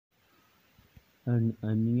And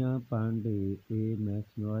Ananya Pandey, a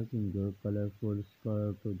mesmerizing, colorful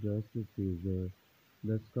skirt dresses.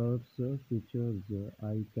 The skirts features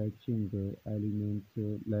eye-catching elements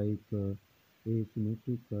like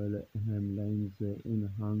asymmetrical hemlines,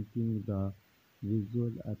 enhancing the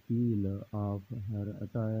visual appeal of her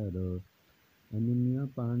attire. Ananya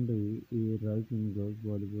Pandey, a rising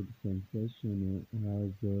Bollywood sensation,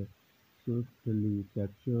 has swiftly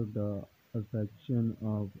captured the affection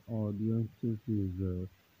of audiences,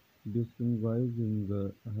 distinguishing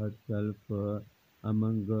herself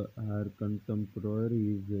among her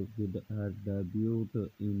contemporaries with her debut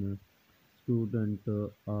in Student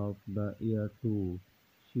of the Year 2.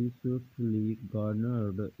 She swiftly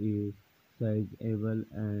garnered a sizable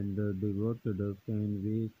and devoted fan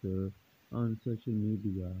base on social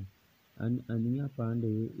media, and Anya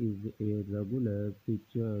Pandey is a regular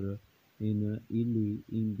feature in Illy,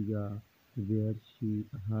 India, where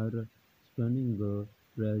her stunning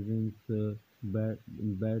presence,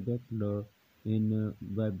 bedecked in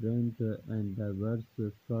vibrant and diverse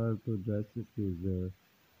skirt dresses,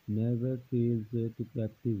 never fails to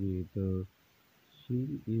captivate.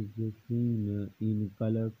 She is seen in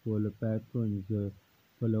colorful patterns,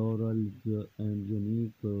 florals, and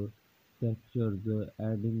unique textures,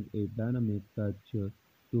 adding a dynamic touch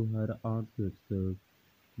to her outfits.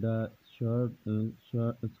 The skirts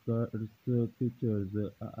features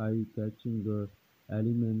eye-catching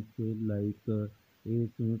elements like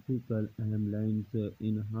asymmetrical hemlines,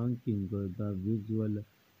 enhancing the visual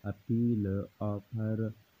appeal of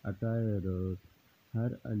her attire.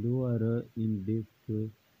 Her allure in this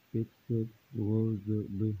pics goes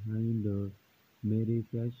behind merry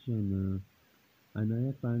fashion.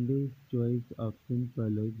 Ananya Pandey's choice of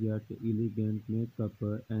simple yet elegant makeup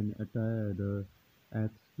and attire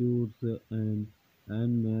exudes an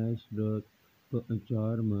unmatched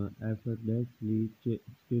charm, effortlessly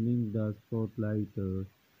stealing the spotlight.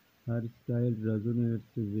 Her style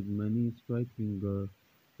resonates with many, striking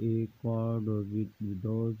a chord with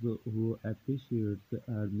those who appreciate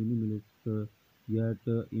her minimalist yet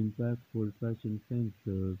impactful fashion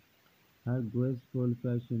sense. Her graceful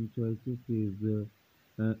fashion choices is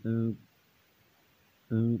uh, uh,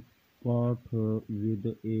 uh, caught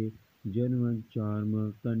with a genuine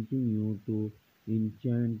charm, continue to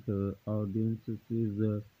enchant audiences,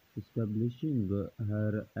 establishing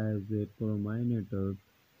her as a prominent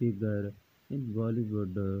figure in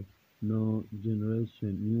Bollywood. No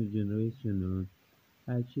generation, new generation,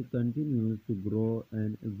 as she continues to grow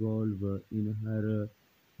and evolve in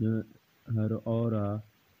uh, her aura,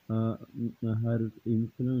 her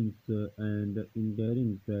influence and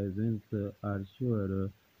enduring presence are sure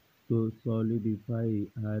to solidify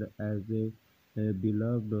her as a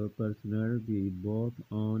beloved personality both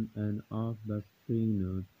on and off the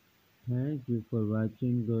screen. Thank you for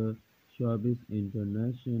watching Showbiz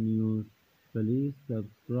International News. Please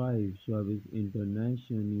subscribe Showbiz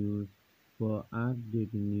International News for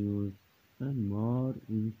updated news and more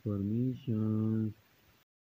information.